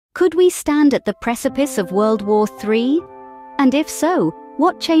Could we stand at the precipice of World War III? And if so,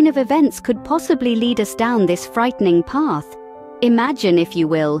 what chain of events could possibly lead us down this frightening path? Imagine, if you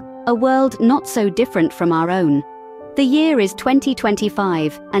will, a world not so different from our own. The year is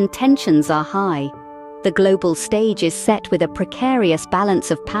 2025 and tensions are high. The global stage is set with a precarious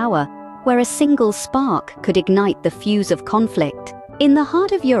balance of power, where a single spark could ignite the fuse of conflict. In the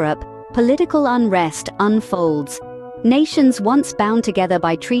heart of Europe, political unrest unfolds. Nations once bound together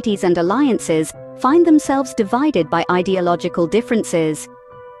by treaties and alliances find themselves divided by ideological differences.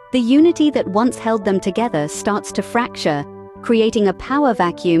 The unity that once held them together starts to fracture, creating a power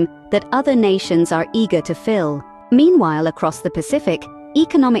vacuum that other nations are eager to fill. Meanwhile, across the Pacific,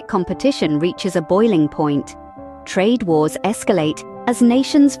 economic competition reaches a boiling point. Trade wars escalate as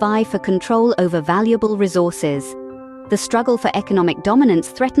nations vie for control over valuable resources. The struggle for economic dominance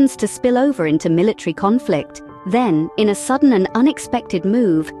threatens to spill over into military conflict. Then, in a sudden and unexpected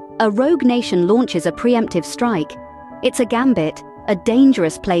move, a rogue nation launches a preemptive strike. It's a gambit, a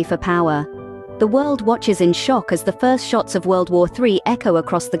dangerous play for power. The world watches in shock as the first shots of World War III echo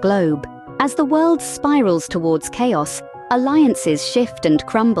across the globe. As the world spirals towards chaos, alliances shift and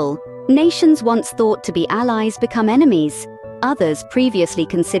crumble. Nations once thought to be allies become enemies. Others, previously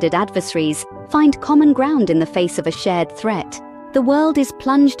considered adversaries, find common ground in the face of a shared threat. The world is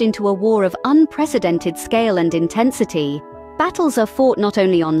plunged into a war of unprecedented scale and intensity. Battles are fought not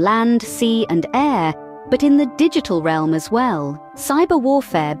only on land, sea, and air, but in the digital realm as well. Cyber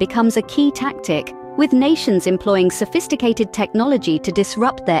warfare becomes a key tactic, with nations employing sophisticated technology to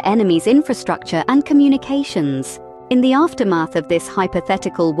disrupt their enemies' infrastructure and communications. In the aftermath of this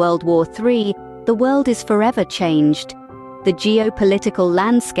hypothetical World War III, the world is forever changed. The geopolitical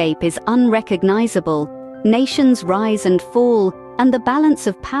landscape is unrecognizable. Nations rise and fall, and the balance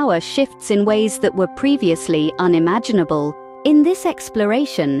of power shifts in ways that were previously unimaginable. In this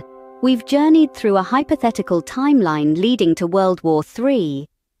exploration, we've journeyed through a hypothetical timeline leading to World War III.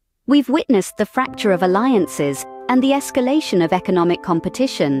 We've witnessed the fracture of alliances and the escalation of economic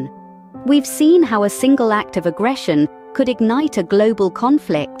competition. We've seen how a single act of aggression could ignite a global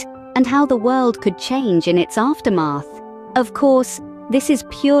conflict, and how the world could change in its aftermath. Of course, this is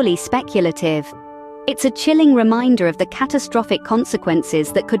purely speculative. It's a chilling reminder of the catastrophic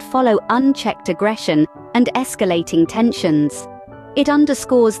consequences that could follow unchecked aggression and escalating tensions. It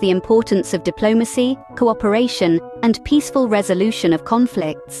underscores the importance of diplomacy, cooperation, and peaceful resolution of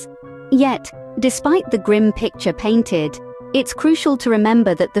conflicts. Yet, despite the grim picture painted, it's crucial to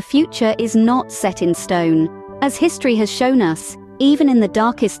remember that the future is not set in stone. As history has shown us, even in the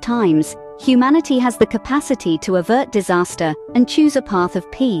darkest times, humanity has the capacity to avert disaster and choose a path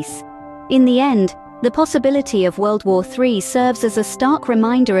of peace. In the end, the possibility of World War III serves as a stark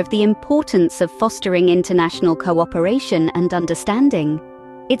reminder of the importance of fostering international cooperation and understanding.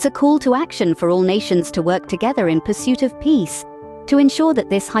 It's a call to action for all nations to work together in pursuit of peace, to ensure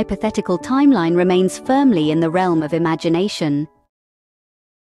that this hypothetical timeline remains firmly in the realm of imagination.